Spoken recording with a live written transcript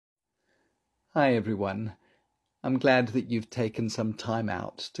Hi everyone. I'm glad that you've taken some time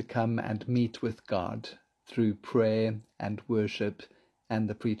out to come and meet with God through prayer and worship and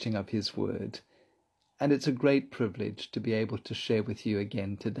the preaching of His Word. And it's a great privilege to be able to share with you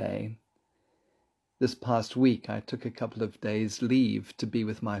again today. This past week I took a couple of days leave to be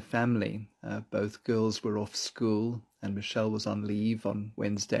with my family. Both girls were off school and Michelle was on leave on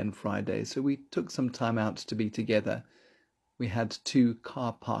Wednesday and Friday, so we took some time out to be together. We had 2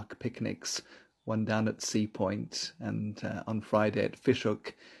 car park picnics, one down at Sea Point and on Friday at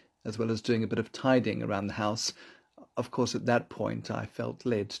Fishhook, as well as doing a bit of tidying around the house. Of course, at that point, I felt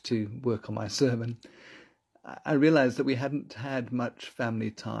led to work on my sermon. I realized that we hadn't had much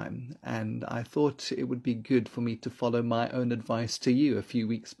family time, and I thought it would be good for me to follow my own advice to you a few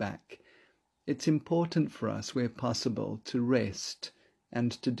weeks back. It's important for us, where possible, to rest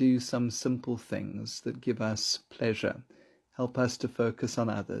and to do some simple things that give us pleasure, help us to focus on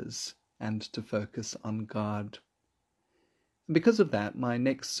others and to focus on God. And because of that, my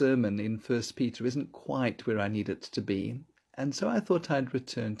next sermon in 1 Peter isn't quite where I need it to be, and so I thought I'd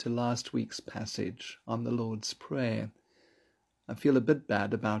return to last week's passage on the Lord's Prayer. I feel a bit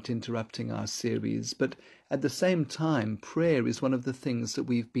bad about interrupting our series, but at the same time, prayer is one of the things that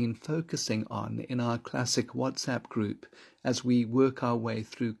we've been focusing on in our classic WhatsApp group as we work our way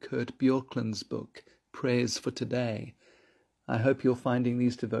through Kurt Bjorklund's book, Prayers for Today. I hope you're finding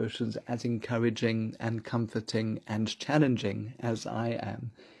these devotions as encouraging and comforting and challenging as I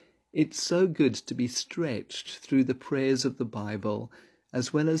am. It's so good to be stretched through the prayers of the Bible,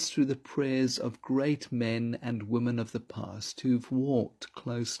 as well as through the prayers of great men and women of the past who've walked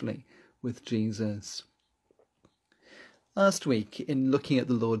closely with Jesus. Last week, in looking at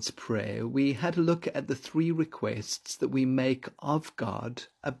the Lord's Prayer, we had a look at the 3 requests that we make of God,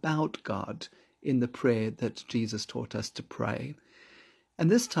 about God, in the prayer that Jesus taught us to pray.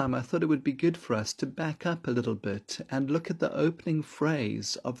 And this time I thought it would be good for us to back up a little bit and look at the opening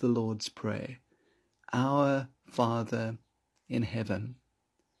phrase of the Lord's Prayer, Our Father in Heaven.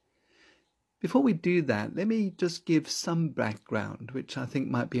 Before we do that, let me just give some background, which I think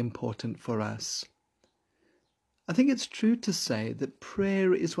might be important for us. I think it's true to say that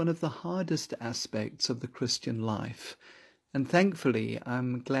prayer is one of the hardest aspects of the Christian life. And thankfully,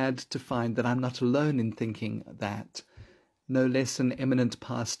 I'm glad to find that I'm not alone in thinking that. No less an eminent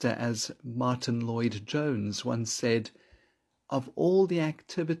pastor as Martin Lloyd-Jones once said, "Of all the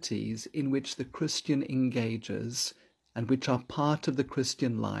activities in which the Christian engages, and which are part of the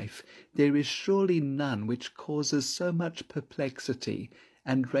Christian life, there is surely none which causes so much perplexity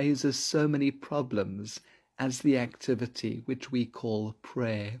and raises so many problems as the activity which we call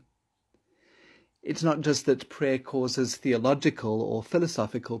prayer." It's not just that prayer causes theological or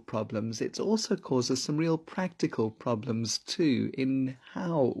philosophical problems, it also causes some real practical problems too in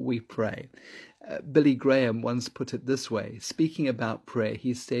how we pray. Billy Graham once put it this way, speaking about prayer,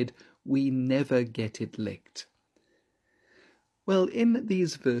 he said, "We never get it licked." Well, in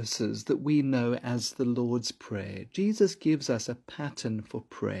these verses that we know as the Lord's Prayer, Jesus gives us a pattern for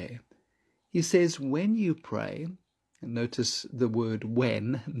prayer. He says, when you pray, and notice the word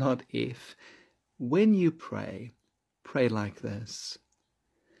when, not if, when you pray, pray like this.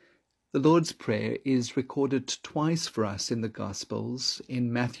 The Lord's Prayer is recorded twice for us in the Gospels,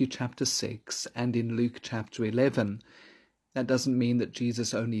 in Matthew chapter 6 and in Luke chapter 11. That doesn't mean that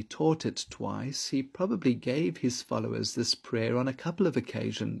Jesus only taught it twice. He probably gave his followers this prayer on a couple of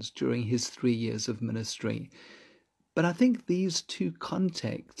occasions during his 3 years of ministry. But I think these 2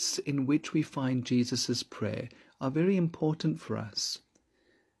 contexts in which we find Jesus' prayer are very important for us.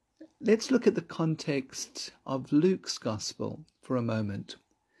 Let's look at the context of Luke's Gospel for a moment.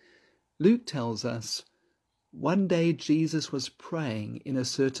 Luke tells us, one day Jesus was praying in a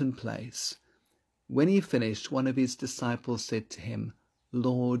certain place. When he finished, one of his disciples said to him,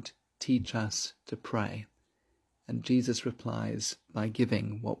 "Lord, teach us to pray." And Jesus replies by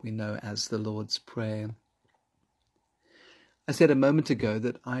giving what we know as the Lord's Prayer. I said a moment ago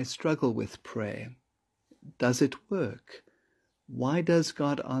that I struggle with prayer. Does it work? Why does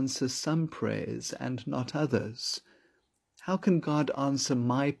God answer some prayers and not others? How can God answer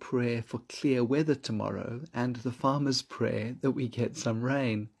my prayer for clear weather tomorrow and the farmer's prayer that we get some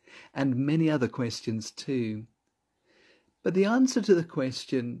rain? And many other questions too. But the answer to the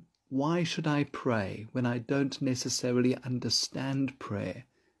question, why should I pray when I don't necessarily understand prayer,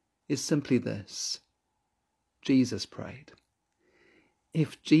 is simply this. Jesus prayed.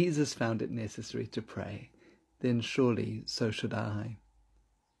 If Jesus found it necessary to pray, then surely so should I.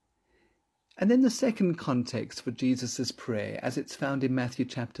 And then the second context for Jesus' prayer, as it's found in Matthew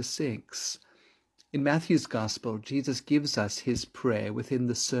chapter 6. In Matthew's Gospel, Jesus gives us his prayer within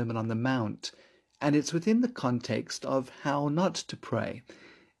the Sermon on the Mount, and it's within the context of how not to pray.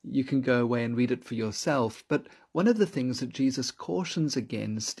 You can go away and read it for yourself, but one of the things that Jesus cautions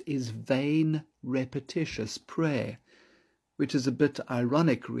against is vain, repetitious prayer, which is a bit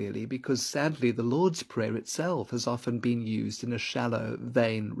ironic, really, because sadly the Lord's Prayer itself has often been used in a shallow,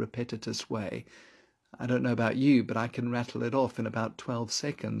 vain, repetitious way. I don't know about you, but I can rattle it off in about 12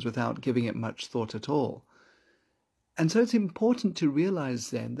 seconds without giving it much thought at all. And so it's important to realize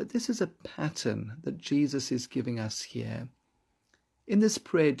then that this is a pattern that Jesus is giving us here. In this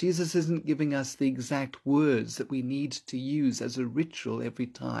prayer, Jesus isn't giving us the exact words that we need to use as a ritual every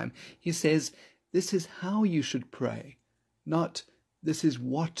time. He says, this is how you should pray, not this is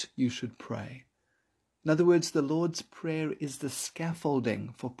what you should pray. In other words, the Lord's Prayer is the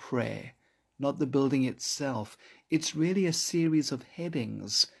scaffolding for prayer, not the building itself. It's really a series of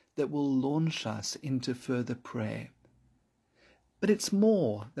headings that will launch us into further prayer. But it's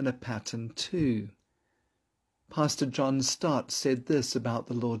more than a pattern too. Pastor John Stott said this about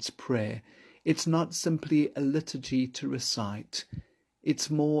the Lord's Prayer. It's not simply a liturgy to recite.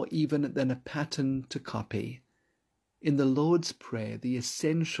 It's more even than a pattern to copy. In the Lord's Prayer, the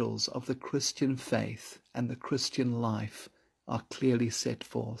essentials of the Christian faith and the Christian life are clearly set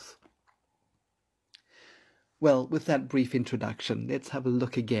forth. Well, with that brief introduction, let's have a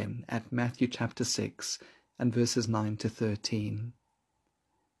look again at Matthew chapter 6 and verses 9 to 13.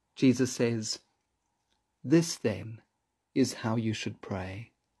 Jesus says, "This then is how you should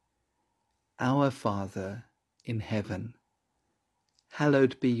pray. Our Father in heaven,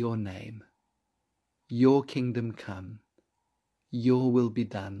 hallowed be your name. Your kingdom come. Your will be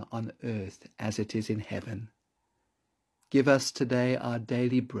done on earth as it is in heaven. Give us today our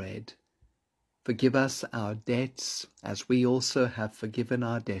daily bread. Forgive us our debts as we also have forgiven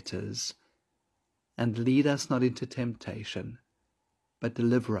our debtors. And lead us not into temptation, but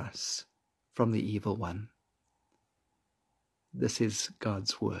deliver us from the evil one." This is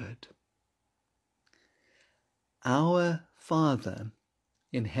God's word. Our Father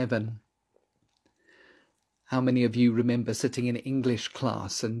in heaven. How many of you remember sitting in English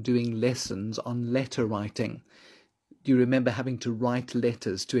class and doing lessons on letter writing? Do you remember having to write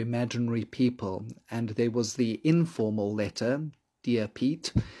letters to imaginary people? And there was the informal letter, "Dear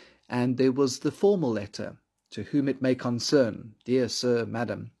Pete," and there was the formal letter, "To whom it may concern, dear sir,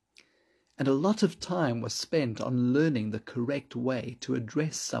 madam." And a lot of time was spent on learning the correct way to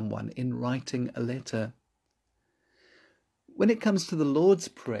address someone in writing a letter. When it comes to the Lord's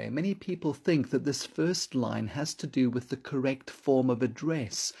Prayer, many people think that this first line has to do with the correct form of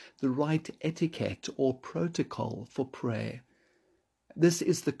address, the right etiquette or protocol for prayer. This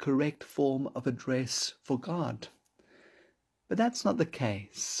is the correct form of address for God. But that's not the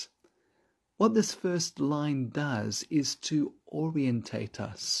case. What this first line does is to orientate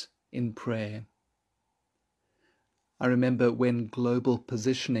us in prayer. I remember when global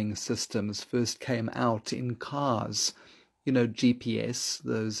positioning systems first came out in cars. You know, GPS,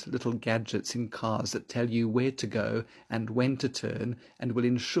 those little gadgets in cars that tell you where to go and when to turn and will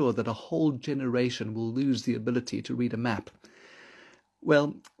ensure that a whole generation will lose the ability to read a map.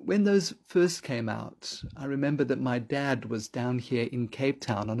 Well, when those first came out, I remember that my dad was down here in Cape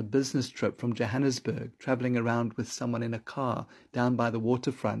Town on a business trip from Johannesburg, travelling around with someone in a car down by the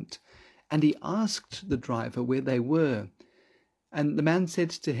waterfront, and he asked the driver where they were. And the man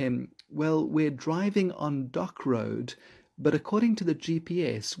said to him, "Well, we're driving on Dock Road, but according to the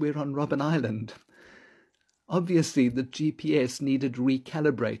GPS, we're on Robben Island." Obviously, the GPS needed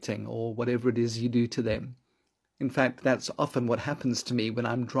recalibrating, or whatever it is you do to them. In fact, that's often what happens to me when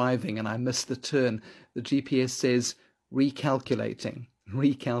I'm driving and I miss the turn. The GPS says, recalculating.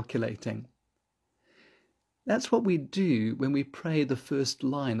 That's what we do when we pray the first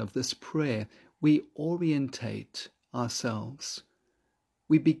line of this prayer. We orientate ourselves.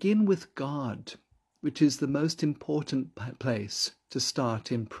 We begin with God, which is the most important place to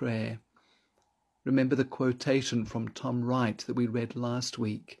start in prayer. Remember the quotation from Tom Wright that we read last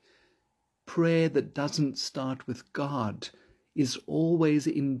week. Prayer that doesn't start with God is always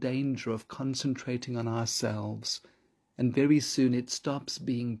in danger of concentrating on ourselves, and very soon it stops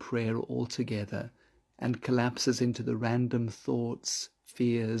being prayer altogether and collapses into the random thoughts,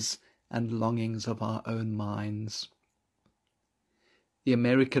 fears, and longings of our own minds. The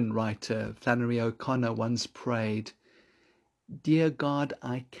American writer Flannery O'Connor once prayed, "Dear God,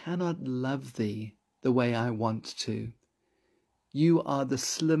 I cannot love thee the way I want to. You are the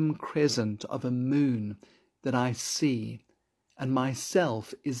slim crescent of a moon that I see, and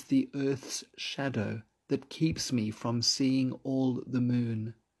myself is the earth's shadow that keeps me from seeing all the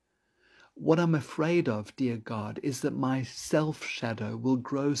moon. What I'm afraid of, dear God, is that my self-shadow will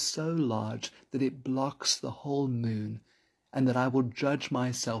grow so large that it blocks the whole moon, and that I will judge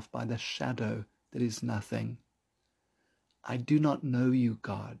myself by the shadow that is nothing. I do not know you,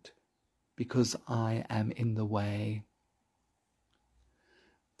 God, because I am in the way.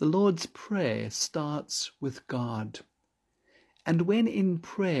 The Lord's Prayer starts with God. And when in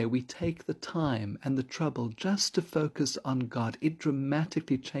prayer we take the time and the trouble just to focus on God, it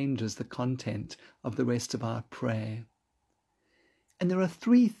dramatically changes the content of the rest of our prayer. And there are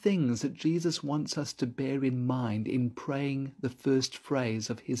three things that Jesus wants us to bear in mind in praying the first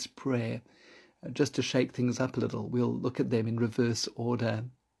phrase of his prayer. Just to shake things up a little, we'll look at them in reverse order.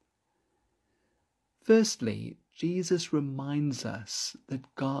 Firstly, Jesus reminds us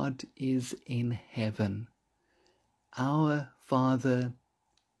that God is in heaven. Our Father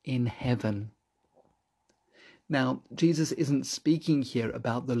in heaven. Now, Jesus isn't speaking here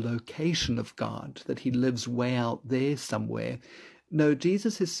about the location of God, that he lives way out there somewhere. No,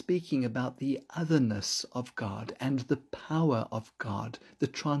 Jesus is speaking about the otherness of God and the power of God, the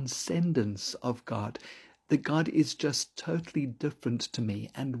transcendence of God. That God is just totally different to me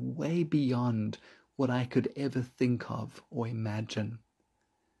and way beyond what I could ever think of or imagine.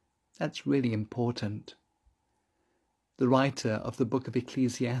 That's really important. The writer of the book of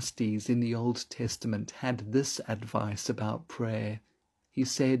Ecclesiastes in the Old Testament had this advice about prayer. He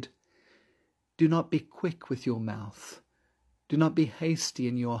said, "Do not be quick with your mouth. Do not be hasty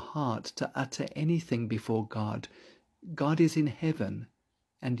in your heart to utter anything before God. God is in heaven,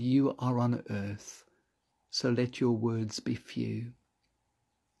 and you are on earth. So let your words be few."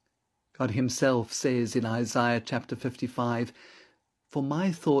 God himself says in Isaiah chapter 55, "For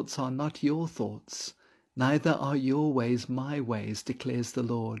my thoughts are not your thoughts, neither are your ways my ways, declares the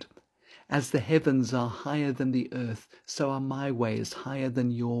Lord. As the heavens are higher than the earth, so are my ways higher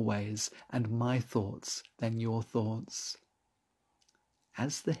than your ways, and my thoughts than your thoughts."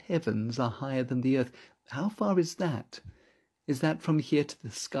 As the heavens are higher than the earth. How far is that? Is that from here to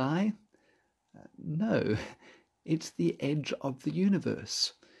the sky? No, it's the edge of the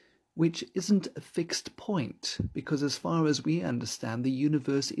universe, which isn't a fixed point, because as far as we understand, the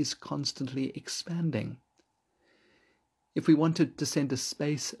universe is constantly expanding. If we wanted to send a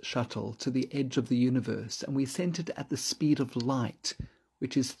space shuttle to the edge of the universe, and we sent it at the speed of light,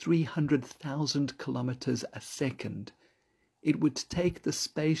 which is 300,000 kilometers a second, it would take the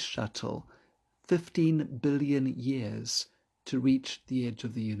space shuttle 15 billion years to reach the edge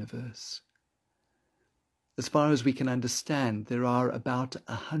of the universe. As far as we can understand, there are about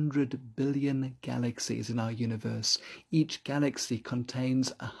 100 billion galaxies in our universe. Each galaxy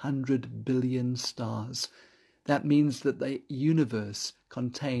contains 100 billion stars. That means that the universe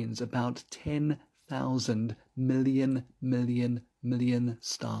contains about 10,000 million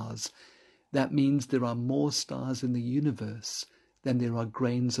stars. That means there are more stars in the universe than there are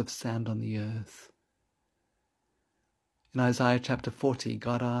grains of sand on the earth. In Isaiah chapter 40,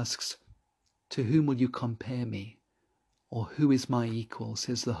 God asks, "To whom will you compare me? Or who is my equal?"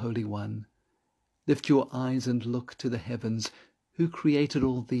 says the Holy One. "Lift your eyes and look to the heavens. Who created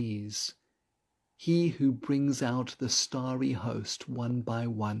all these? He who brings out the starry host one by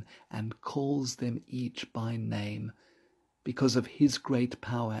one and calls them each by name. Because of his great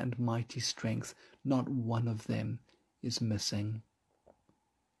power and mighty strength, not one of them is missing."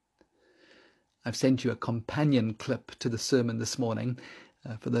 I've sent you a companion clip to the sermon this morning.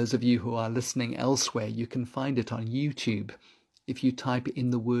 For those of you who are listening elsewhere, you can find it on YouTube. If you type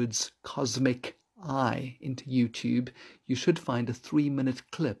in the words "cosmic eye" into YouTube, you should find a 3-minute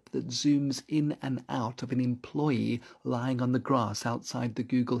clip that zooms in and out of an employee lying on the grass outside the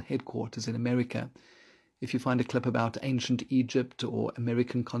Google headquarters in America. If you find a clip about ancient Egypt or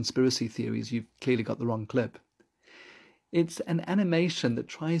American conspiracy theories, you've clearly got the wrong clip. It's an animation that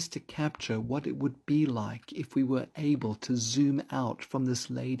tries to capture what it would be like if we were able to zoom out from this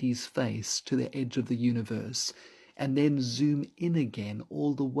lady's face to the edge of the universe, and then zoom in again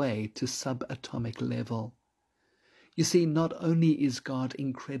all the way to subatomic level. You see, not only is God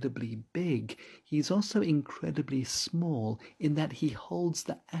incredibly big, he's also incredibly small in that he holds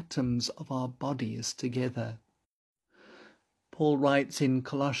the atoms of our bodies together. Paul writes in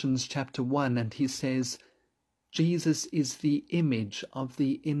Colossians chapter 1, and he says, "Jesus is the image of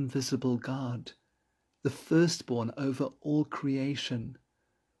the invisible God, the firstborn over all creation.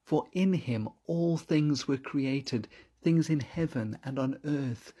 For in him all things were created, things in heaven and on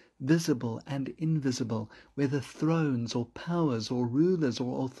earth, visible and invisible, whether thrones or powers or rulers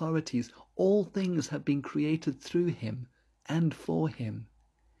or authorities, all things have been created through him and for him.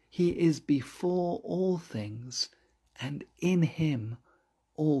 He is before all things, and in him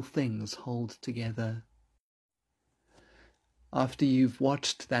all things hold together. After you've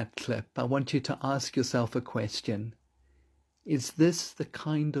watched that clip, I want you to ask yourself a question. Is this the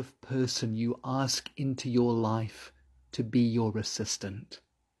kind of person you ask into your life to be your assistant?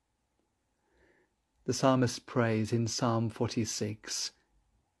 The psalmist prays in Psalm 46,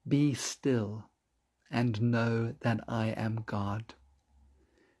 "Be still and know that I am God."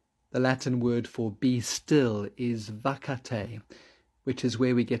 The Latin word for be still is vacate, which is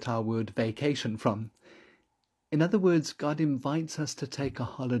where we get our word vacation from. In other words, God invites us to take a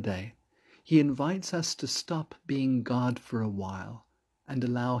holiday. He invites us to stop being God for a while and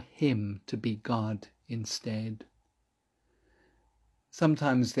allow Him to be God instead.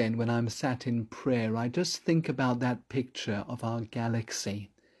 Sometimes then, when I'm sat in prayer, I just think about that picture of our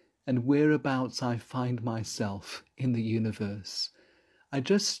galaxy and whereabouts I find myself in the universe. I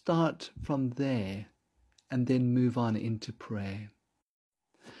just start from there and then move on into prayer.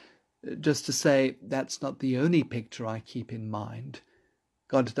 Just to say, that's not the only picture I keep in mind.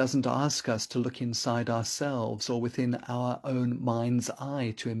 God doesn't ask us to look inside ourselves or within our own mind's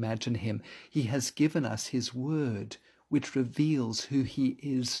eye to imagine Him. He has given us His Word, which reveals who He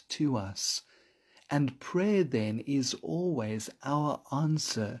is to us. And prayer then is always our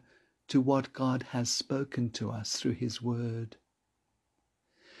answer to what God has spoken to us through His Word.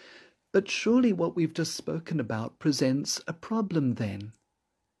 But surely what we've just spoken about presents a problem then.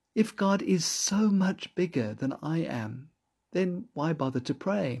 If God is so much bigger than I am, then why bother to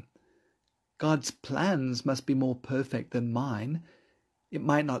pray? God's plans must be more perfect than mine. It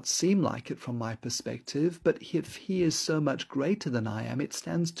might not seem like it from my perspective, but if He is so much greater than I am, it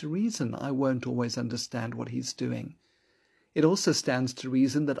stands to reason I won't always understand what He's doing. It also stands to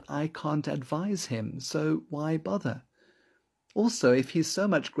reason that I can't advise Him, so why bother? Also, if He's so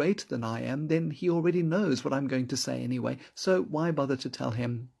much greater than I am, then He already knows what I'm going to say anyway, so why bother to tell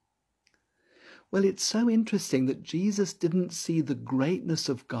Him? Well, it's so interesting that Jesus didn't see the greatness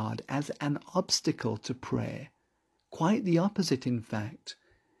of God as an obstacle to prayer. Quite the opposite, in fact.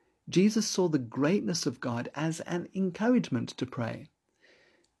 Jesus saw the greatness of God as an encouragement to pray.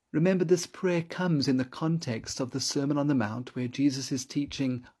 Remember, this prayer comes in the context of the Sermon on the Mount, where Jesus is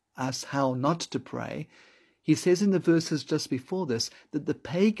teaching us how not to pray. He says in the verses just before this that the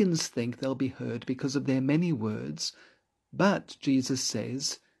pagans think they'll be heard because of their many words, but, Jesus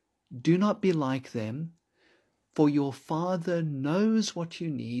says, do not be like them, for your Father knows what you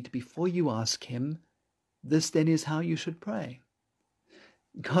need before you ask Him. This then is how you should pray.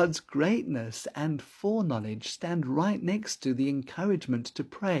 God's greatness and foreknowledge stand right next to the encouragement to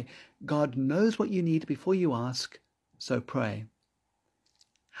pray. God knows what you need before you ask, so pray.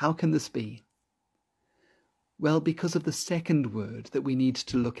 How can this be? Well, because of the second word that we need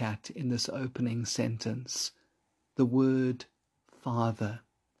to look at in this opening sentence, the word Father.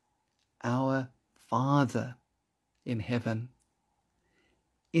 Our Father in heaven.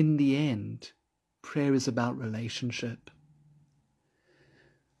 In the end, prayer is about relationship.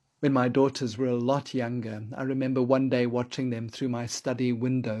 When my daughters were a lot younger, I remember one day watching them through my study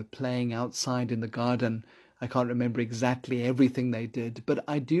window playing outside in the garden. I can't remember exactly everything they did, but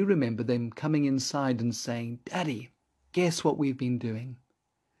I do remember them coming inside and saying, "Daddy, guess what we've been doing?"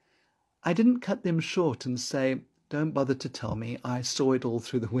 I didn't cut them short and say, "Don't bother to tell me, I saw it all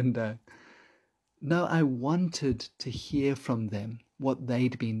through the window." No, I wanted to hear from them what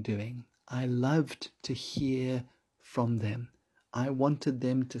they'd been doing. I loved to hear from them. I wanted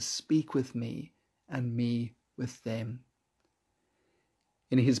them to speak with me and me with them.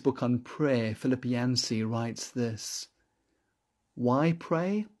 In his book on prayer, Philip Yancey writes this: "Why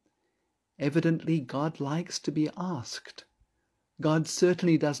pray? Evidently God likes to be asked. God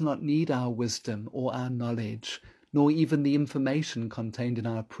certainly does not need our wisdom or our knowledge, nor even the information contained in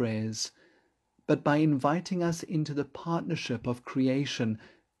our prayers. But by inviting us into the partnership of creation,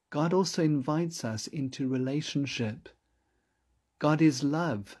 God also invites us into relationship. God is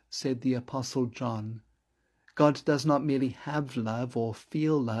love," said the Apostle John. God does not merely have love or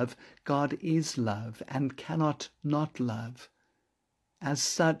feel love. God is love and cannot not love. As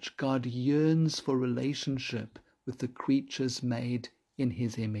such, God yearns for relationship with the creatures made in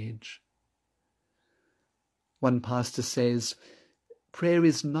His image. One pastor says, prayer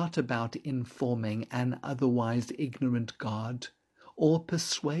is not about informing an otherwise ignorant God or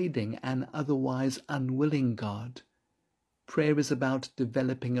persuading an otherwise unwilling God. Prayer is about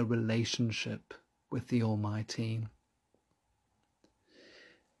developing a relationship with the Almighty.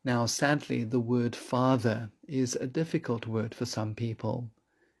 Now, sadly, the word Father is a difficult word for some people.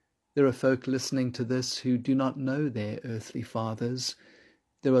 There are folk listening to this who do not know their earthly fathers.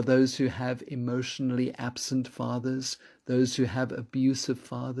 There are those who have emotionally absent fathers, those who have abusive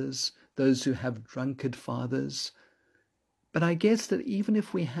fathers, those who have drunkard fathers. But I guess that even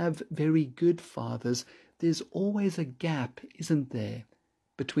if we have very good fathers, there's always a gap, isn't there,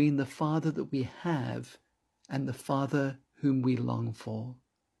 between the father that we have and the father whom we long for.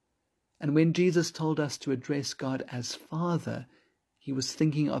 And when Jesus told us to address God as Father, he was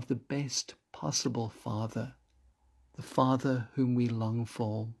thinking of the best possible Father, the Father whom we long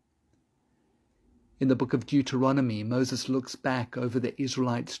for. In the book of Deuteronomy, Moses looks back over the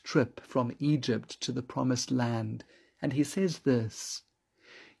Israelites' trip from Egypt to the Promised Land, and he says this: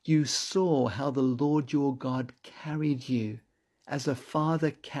 "You saw how the Lord your God carried you, as a father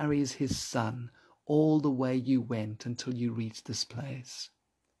carries his son, all the way you went until you reached this place."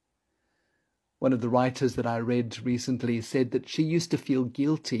 One of the writers that I read recently said that she used to feel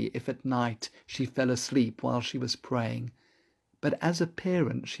guilty if at night she fell asleep while she was praying. But as a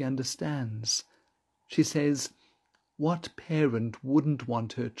parent, she understands. She says, what parent wouldn't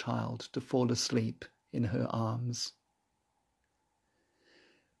want her child to fall asleep in her arms?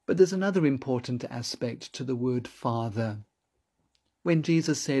 But there's another important aspect to the word Father. When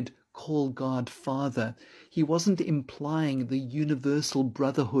Jesus said, "Call God Father," he wasn't implying the universal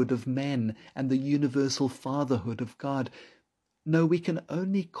brotherhood of men and the universal fatherhood of God. No, we can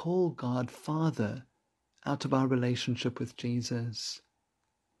only call God Father out of our relationship with Jesus.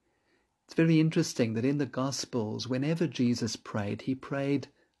 It's very interesting that in the Gospels, whenever Jesus prayed, he prayed,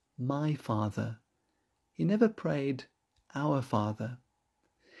 "My Father." He never prayed, "Our Father."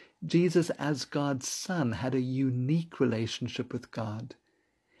 Jesus, as God's Son, had a unique relationship with God.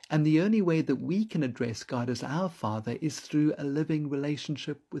 And the only way that we can address God as our Father is through a living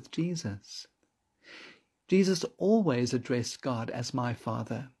relationship with Jesus. Jesus always addressed God as my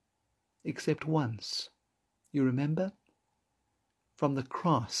Father, except once. You remember? From the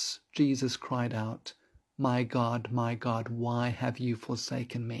cross, Jesus cried out, my God, why have you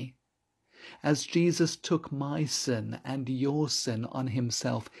forsaken me?" As Jesus took my sin and your sin on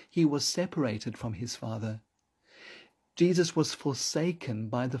himself, he was separated from his Father. Jesus was forsaken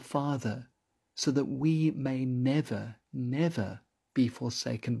by the Father so that we may never, never be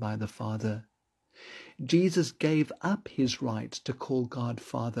forsaken by the Father. Jesus gave up his right to call God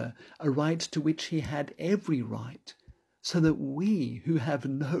Father, a right to which he had every right, so that we, who have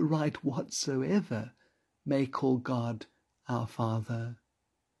no right whatsoever, may call God our Father.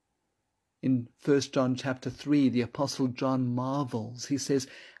 In 1 John chapter 3, the Apostle John marvels. He says,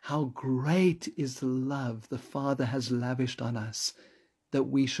 "How great is the love the Father has lavished on us, that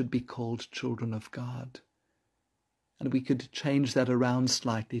we should be called children of God." And we could change that around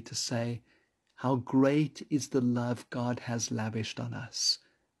slightly to say, "How great is the love God has lavished on us,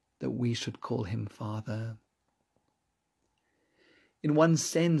 that we should call him Father." In one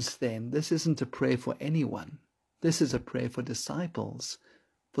sense, then, this isn't a prayer for anyone. This is a prayer for disciples,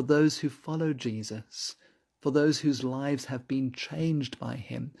 for those who follow Jesus, for those whose lives have been changed by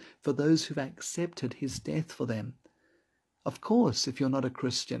him, for those who've accepted his death for them. Of course, if you're not a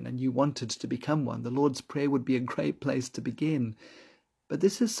Christian and you wanted to become one, the Lord's Prayer would be a great place to begin. But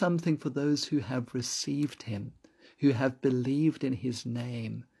this is something for those who have received him, who have believed in his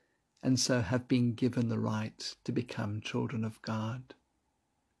name, and so have been given the right to become children of God.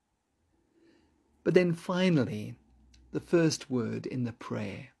 But then finally, the first word in the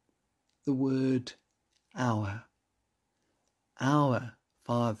prayer, the word our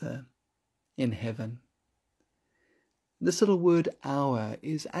Father in heaven. This little word our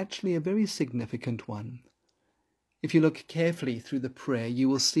is actually a very significant one. If you look carefully through the prayer, you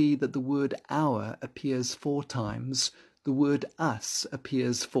will see that the word our appears 4 times, the word us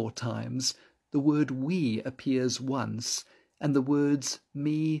appears 4 times, the word we appears once, and the words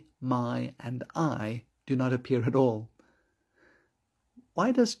me, my, and I do not appear at all.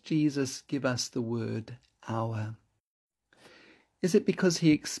 Why does Jesus give us the word our? Is it because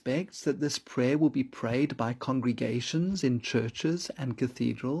he expects that this prayer will be prayed by congregations in churches and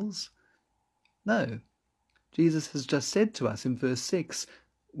cathedrals? No. Jesus has just said to us in verse 6,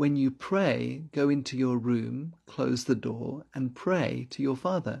 when you pray, go into your room, close the door, and pray to your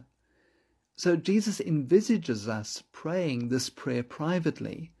Father. So Jesus envisages us praying this prayer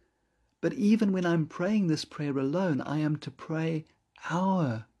privately, but even when I'm praying this prayer alone, I am to pray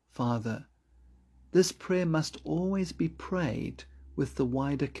our Father. This prayer must always be prayed with the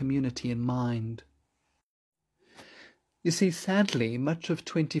wider community in mind. You see, sadly, much of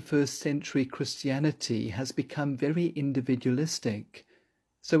 21st century Christianity has become very individualistic.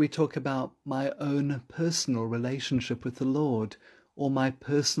 So we talk about my own personal relationship with the Lord, or my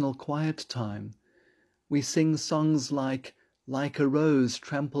personal quiet time. We sing songs like, Like a rose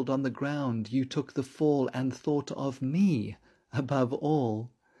trampled on the ground, you took the fall and thought of me above all.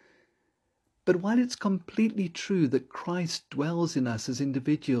 But while it's completely true that Christ dwells in us as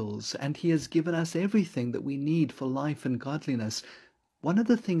individuals and he has given us everything that we need for life and godliness, one of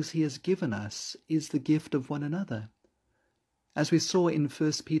the things he has given us is the gift of one another. As we saw in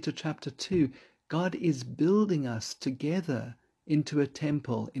 1 Peter chapter 2, God is building us together into a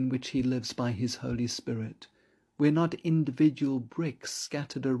temple in which he lives by his Holy Spirit. We're not individual bricks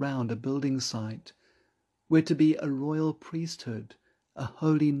scattered around a building site. We're to be a royal priesthood, a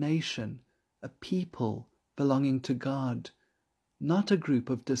holy nation, a people belonging to God, not a group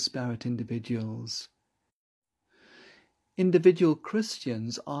of disparate individuals. Individual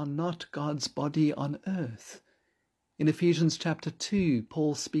Christians are not God's body on earth. In Ephesians chapter 2,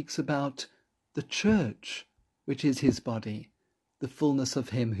 Paul speaks about the church, which is his body, the fullness of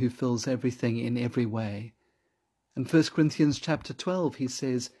him who fills everything in every way. And 1 Corinthians chapter 12, he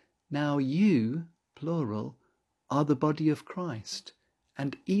says, now you, plural, are the body of Christ,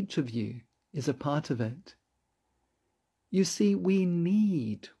 and each of you is a part of it. You see, we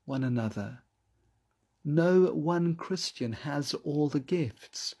need one another. No one Christian has all the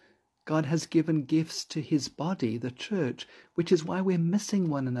gifts. God has given gifts to his body, the church, which is why we're missing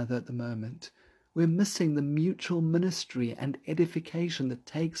one another at the moment. We're missing the mutual ministry and edification that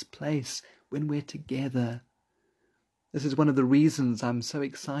takes place when we're together. This is one of the reasons I'm so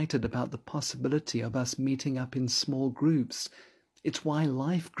excited about the possibility of us meeting up in small groups. It's why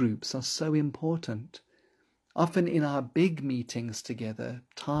life groups are so important. Often in our big meetings together,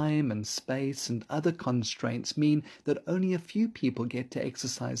 time and space and other constraints mean that only a few people get to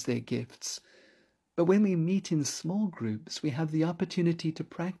exercise their gifts. But when we meet in small groups, we have the opportunity to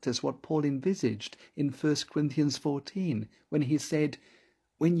practice what Paul envisaged in 1 Corinthians 14, when he said,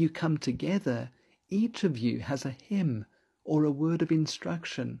 when you come together, each of you has a hymn or a word of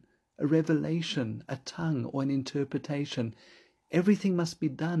instruction, a revelation, a tongue or an interpretation. Everything must be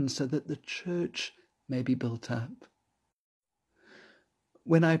done so that the church may be built up.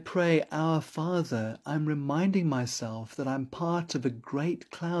 When I pray, Our Father, I'm reminding myself that I'm part of a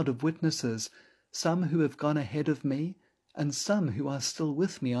great cloud of witnesses, some who have gone ahead of me and some who are still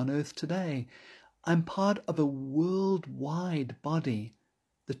with me on earth today. I'm part of a worldwide body,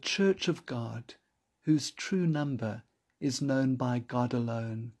 the Church of God, whose true number is known by God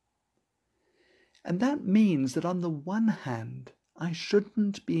alone. And that means that on the one hand, I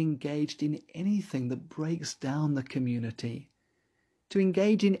shouldn't be engaged in anything that breaks down the community. To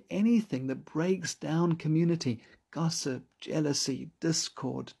engage in anything that breaks down community, gossip, jealousy,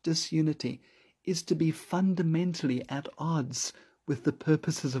 discord, disunity, is to be fundamentally at odds with the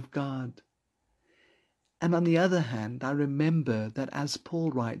purposes of God. And on the other hand, I remember that as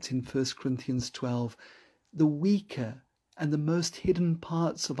Paul writes in 1 Corinthians 12, the weaker and the most hidden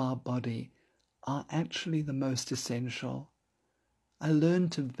parts of our body are actually the most essential. I learn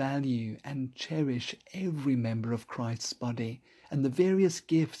to value and cherish every member of Christ's body and the various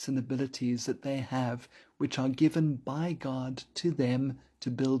gifts and abilities that they have, which are given by God to them to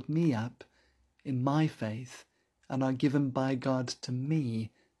build me up in my faith, and are given by God to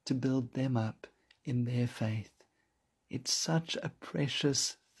me to build them up in their faith. It's such a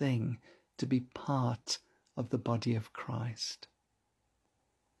precious thing to be part of the body of Christ.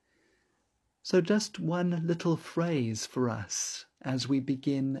 So just one little phrase for us as we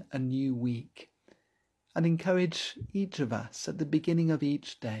begin a new week. I'd encourage each of us at the beginning of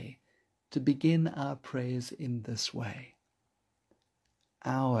each day to begin our prayers in this way.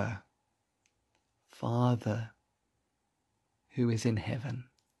 Our Father, who is in heaven.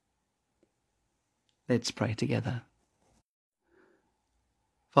 Let's pray together.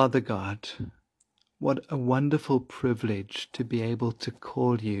 Father God, what a wonderful privilege to be able to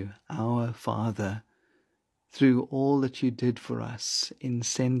call you our Father through all that you did for us in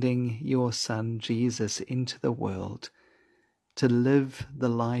sending your Son Jesus into the world to live the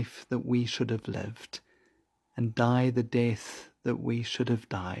life that we should have lived and die the death that we should have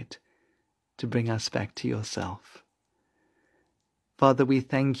died to bring us back to yourself. Father, we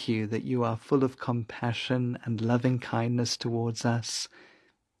thank you that you are full of compassion and loving kindness towards us.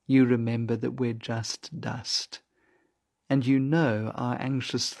 You remember that we're just dust, and you know our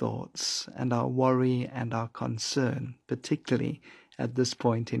anxious thoughts and our worry and our concern, particularly at this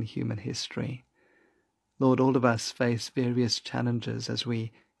point in human history. Lord, all of us face various challenges as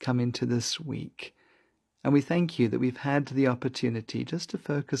we come into this week, and we thank you that we've had the opportunity just to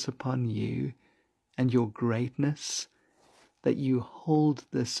focus upon you and your greatness, that you hold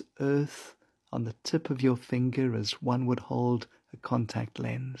this earth on the tip of your finger as one would hold a contact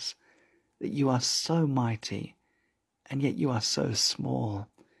lens, that you are so mighty and yet you are so small.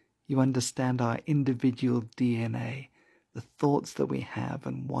 You understand our individual DNA, the thoughts that we have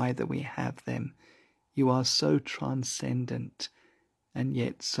and why that we have them. You are so transcendent and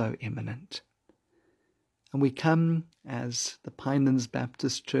yet so immanent. And we come as the Pinelands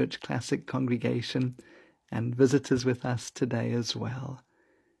Baptist Church Classic congregation and visitors with us today as well.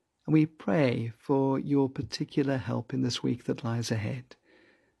 And we pray for your particular help in this week that lies ahead.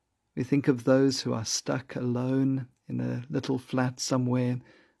 We think of those who are stuck alone in a little flat somewhere,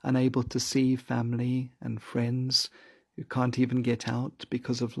 unable to see family and friends, who can't even get out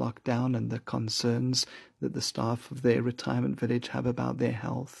because of lockdown and the concerns that the staff of their retirement village have about their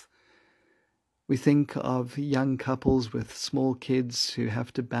health. We think of young couples with small kids who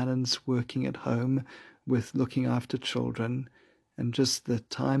have to balance working at home with looking after children, and just the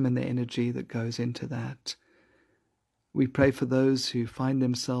time and the energy that goes into that. We pray for those who find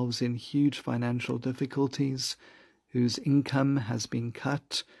themselves in huge financial difficulties, whose income has been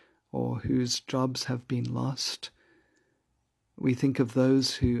cut or whose jobs have been lost. We think of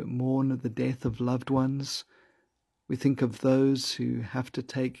those who mourn the death of loved ones. We think of those who have to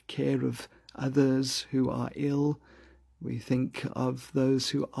take care of others who are ill. We think of those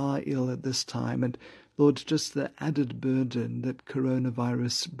who are ill at this time, and Lord, just the added burden that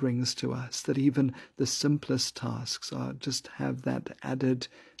coronavirus brings to us, that even the simplest tasks just have that added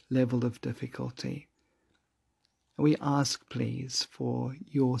level of difficulty. And we ask, please, for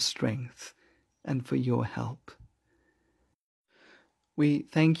your strength and for your help. We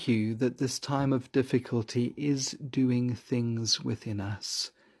thank you that this time of difficulty is doing things within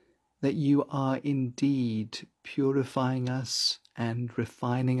us, that you are indeed purifying us and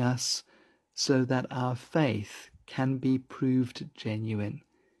refining us so that our faith can be proved genuine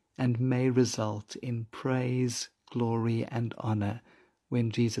and may result in praise, glory, and honor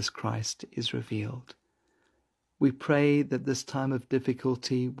when Jesus Christ is revealed. We pray that this time of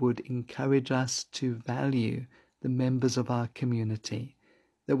difficulty would encourage us to value the members of our community,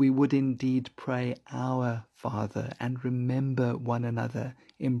 that we would indeed pray our Father and remember one another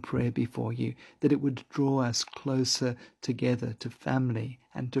in prayer before you, that it would draw us closer together to family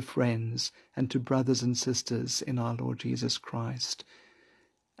and to friends and to brothers and sisters in our Lord Jesus Christ.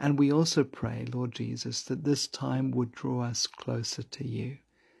 And we also pray, Lord Jesus, that this time would draw us closer to you,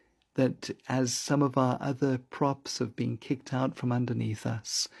 that as some of our other props have been kicked out from underneath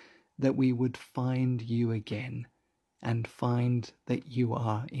us, that we would find you again and find that you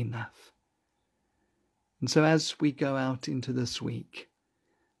are enough. And so as we go out into this week,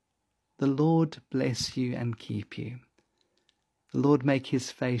 the Lord bless you and keep you. The Lord make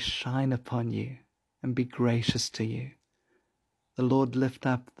his face shine upon you and be gracious to you. The Lord lift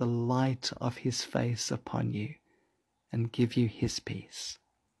up the light of his face upon you and give you his peace.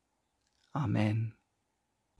 Amen.